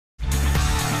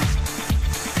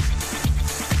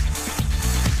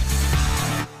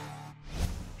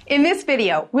In this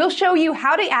video, we'll show you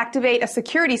how to activate a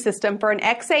security system for an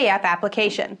XAF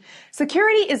application.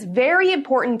 Security is very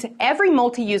important to every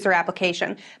multi-user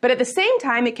application, but at the same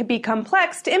time it can be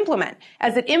complex to implement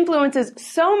as it influences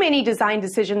so many design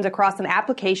decisions across an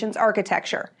application's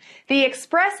architecture. The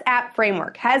Express app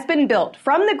framework has been built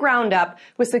from the ground up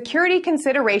with security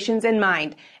considerations in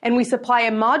mind, and we supply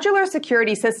a modular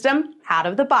security system out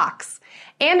of the box.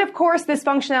 And of course, this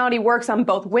functionality works on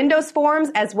both Windows Forms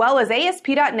as well as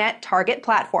ASP.NET Target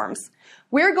platforms.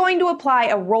 We're going to apply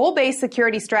a role-based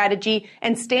security strategy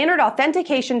and standard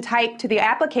authentication type to the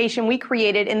application we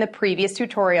created in the previous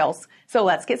tutorials. So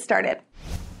let's get started.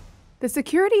 The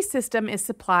security system is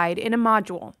supplied in a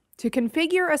module. To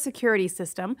configure a security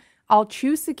system, I'll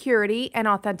choose security and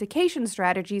authentication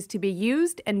strategies to be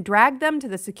used and drag them to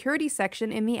the security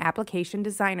section in the application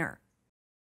designer.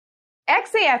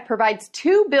 XAF provides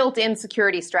two built-in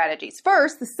security strategies.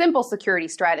 First, the simple security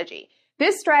strategy.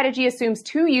 This strategy assumes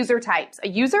two user types, a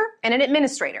user and an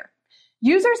administrator.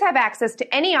 Users have access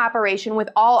to any operation with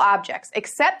all objects,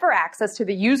 except for access to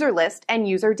the user list and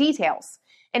user details.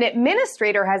 An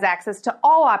administrator has access to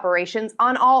all operations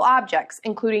on all objects,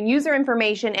 including user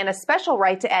information and a special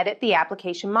right to edit the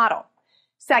application model.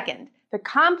 Second, the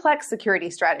complex security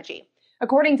strategy.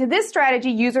 According to this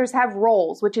strategy, users have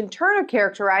roles, which in turn are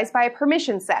characterized by a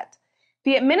permission set.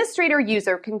 The administrator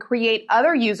user can create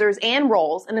other users and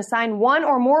roles and assign one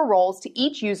or more roles to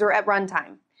each user at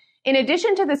runtime. In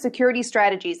addition to the security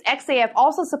strategies, XAF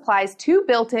also supplies two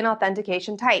built-in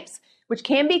authentication types, which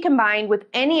can be combined with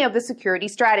any of the security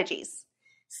strategies.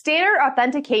 Standard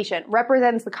authentication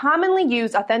represents the commonly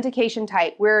used authentication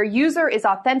type where a user is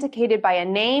authenticated by a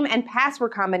name and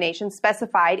password combination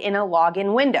specified in a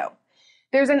login window.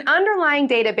 There's an underlying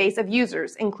database of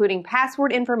users, including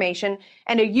password information,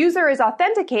 and a user is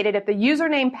authenticated if the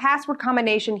username password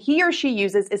combination he or she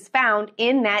uses is found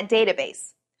in that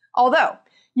database. Although,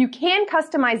 you can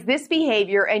customize this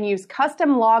behavior and use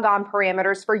custom logon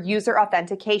parameters for user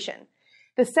authentication.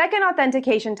 The second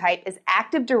authentication type is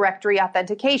Active Directory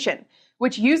authentication,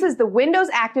 which uses the Windows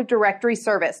Active Directory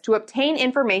service to obtain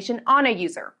information on a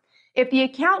user. If the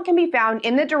account can be found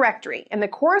in the directory and the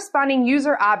corresponding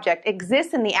user object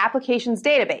exists in the application's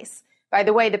database, by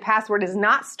the way, the password is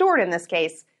not stored in this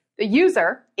case, the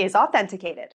user is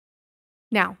authenticated.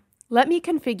 Now, let me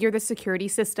configure the security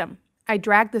system. I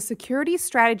drag the security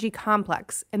strategy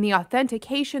complex and the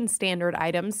authentication standard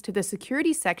items to the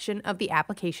security section of the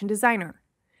application designer.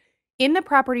 In the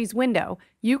properties window,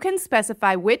 you can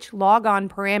specify which logon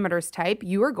parameters type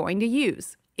you are going to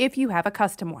use, if you have a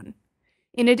custom one.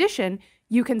 In addition,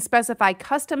 you can specify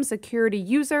custom security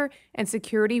user and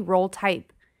security role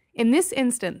type. In this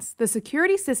instance, the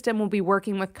security system will be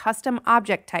working with custom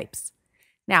object types.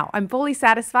 Now, I'm fully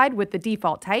satisfied with the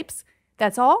default types.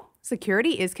 That's all.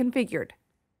 Security is configured.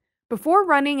 Before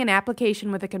running an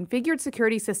application with a configured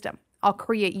security system, I'll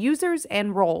create users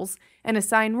and roles and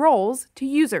assign roles to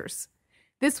users.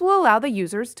 This will allow the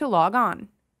users to log on.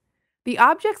 The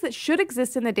objects that should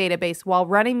exist in the database while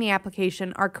running the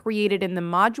application are created in the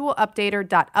module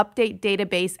updater.update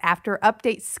database after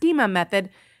update schema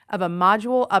method of a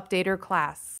module updater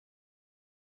class.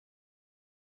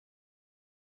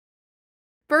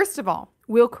 First of all,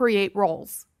 we'll create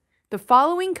roles. The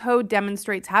following code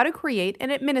demonstrates how to create an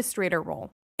administrator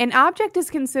role. An object is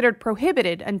considered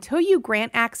prohibited until you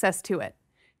grant access to it.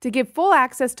 To give full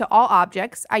access to all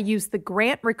objects, I use the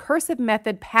grant recursive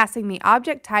method passing the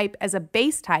object type as a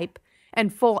base type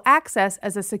and full access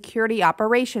as a security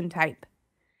operation type.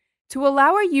 To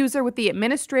allow a user with the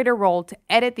administrator role to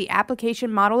edit the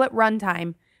application model at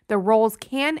runtime, the role's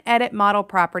can edit model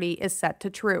property is set to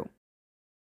true.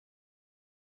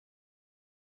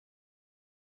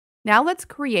 Now let's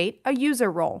create a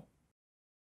user role.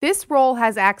 This role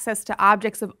has access to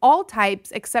objects of all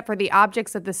types except for the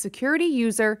objects of the security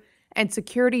user and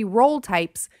security role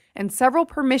types and several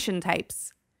permission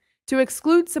types. To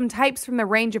exclude some types from the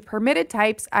range of permitted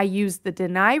types, I use the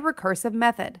deny recursive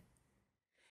method.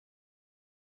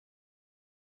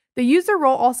 The user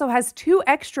role also has two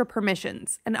extra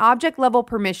permissions, an object level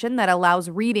permission that allows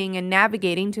reading and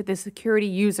navigating to the security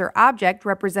user object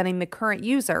representing the current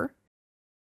user,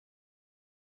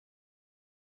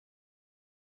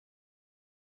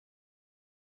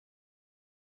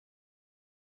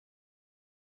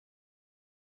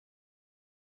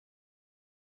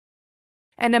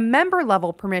 and a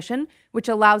member-level permission, which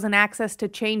allows an access to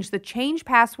change the change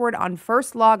password on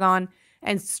first logon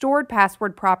and stored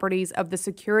password properties of the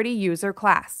security user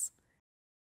class.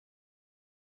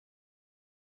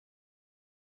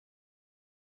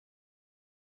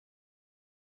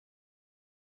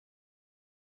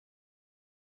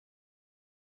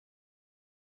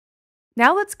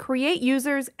 Now let's create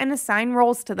users and assign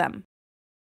roles to them.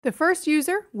 The first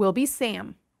user will be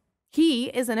Sam. He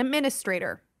is an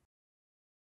administrator.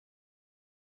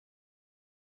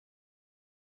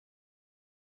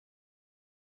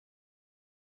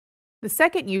 The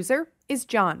second user is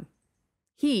John.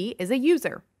 He is a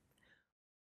user.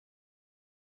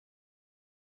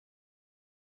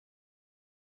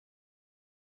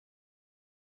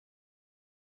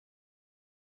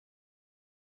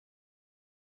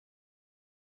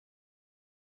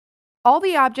 All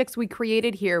the objects we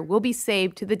created here will be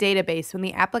saved to the database when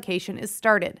the application is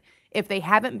started, if they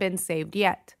haven't been saved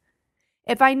yet.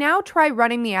 If I now try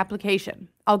running the application,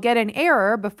 I'll get an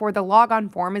error before the logon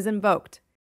form is invoked.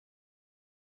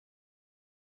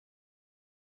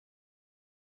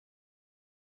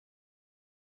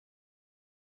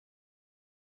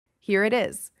 Here it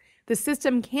is. The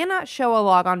system cannot show a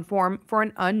logon form for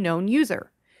an unknown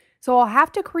user, so I'll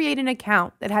have to create an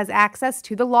account that has access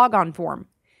to the logon form.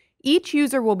 Each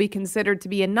user will be considered to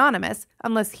be anonymous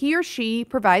unless he or she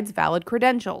provides valid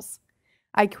credentials.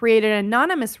 I create an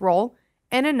anonymous role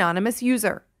and anonymous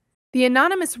user. The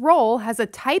anonymous role has a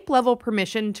type level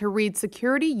permission to read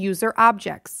security user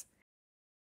objects.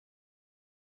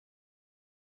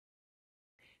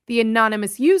 The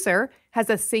anonymous user has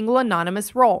a single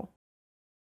anonymous role.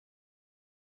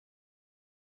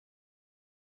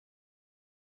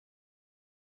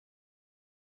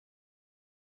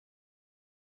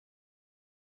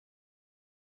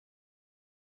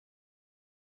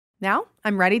 Now,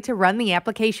 I'm ready to run the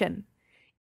application.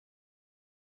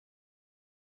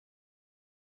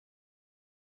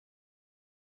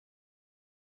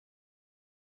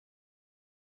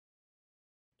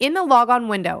 In the logon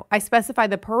window, I specify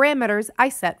the parameters I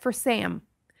set for Sam.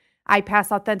 I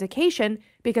pass authentication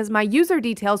because my user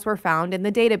details were found in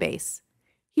the database.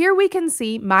 Here we can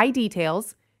see my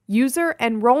details, user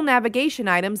and role navigation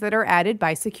items that are added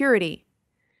by security.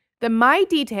 The My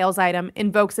Details item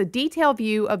invokes a detail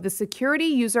view of the security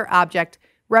user object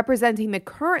representing the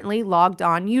currently logged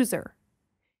on user.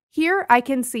 Here I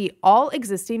can see all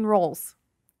existing roles.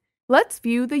 Let's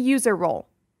view the user role.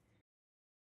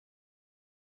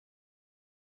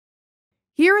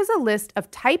 Here is a list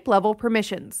of type level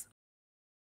permissions.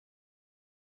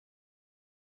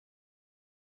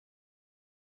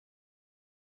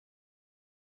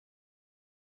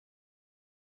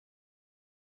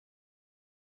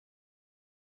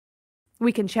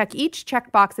 We can check each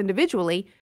checkbox individually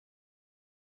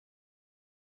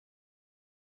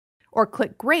or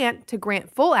click Grant to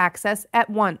grant full access at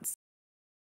once.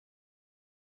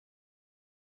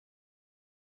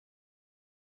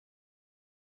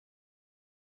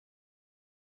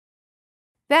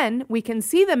 Then we can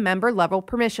see the member level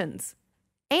permissions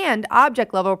and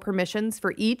object level permissions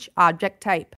for each object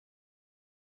type.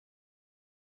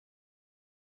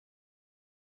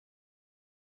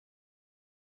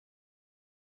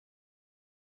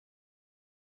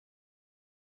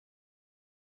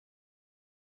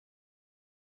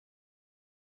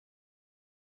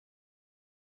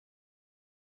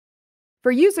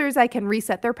 For users, I can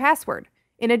reset their password.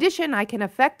 In addition, I can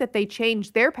effect that they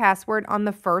change their password on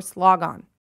the first logon.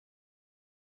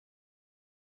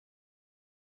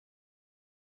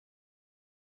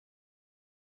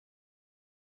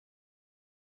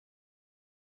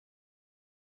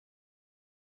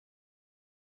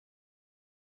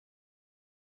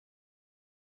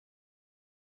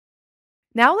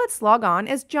 Now let's log on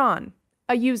as John,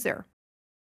 a user.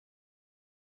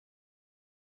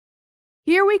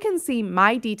 Here we can see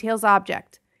My Details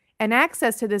object, and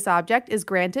access to this object is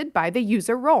granted by the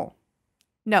user role.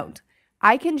 Note,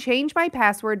 I can change my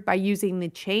password by using the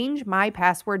Change My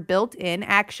Password built-in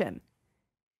action.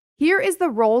 Here is the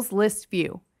roles list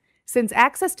view. Since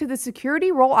access to the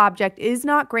security role object is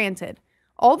not granted,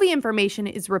 all the information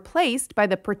is replaced by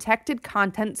the protected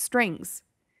content strings.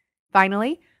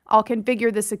 Finally, I'll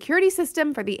configure the security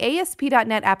system for the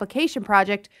ASP.NET application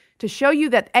project to show you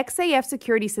that XAF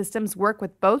security systems work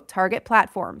with both target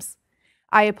platforms.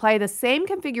 I apply the same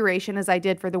configuration as I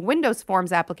did for the Windows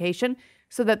Forms application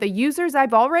so that the users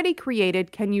I've already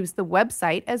created can use the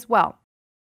website as well.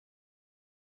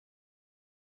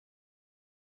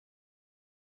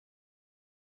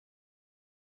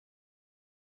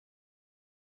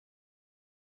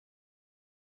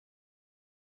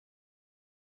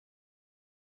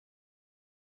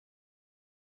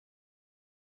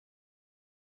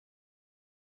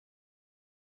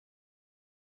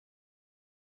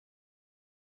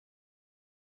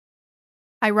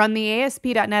 I run the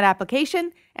ASP.NET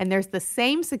application, and there's the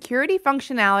same security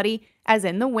functionality as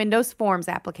in the Windows Forms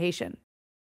application.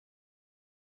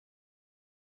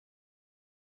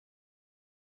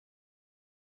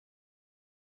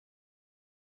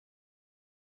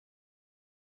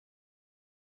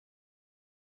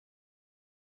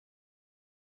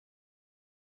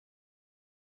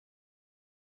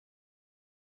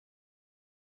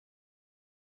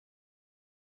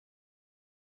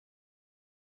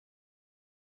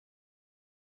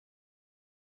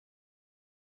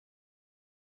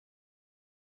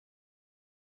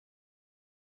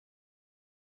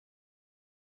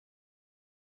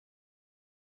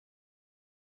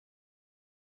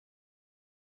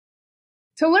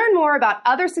 To learn more about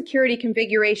other security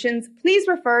configurations, please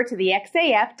refer to the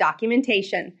XAF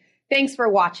documentation. Thanks for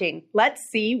watching. Let's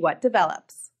see what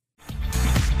develops.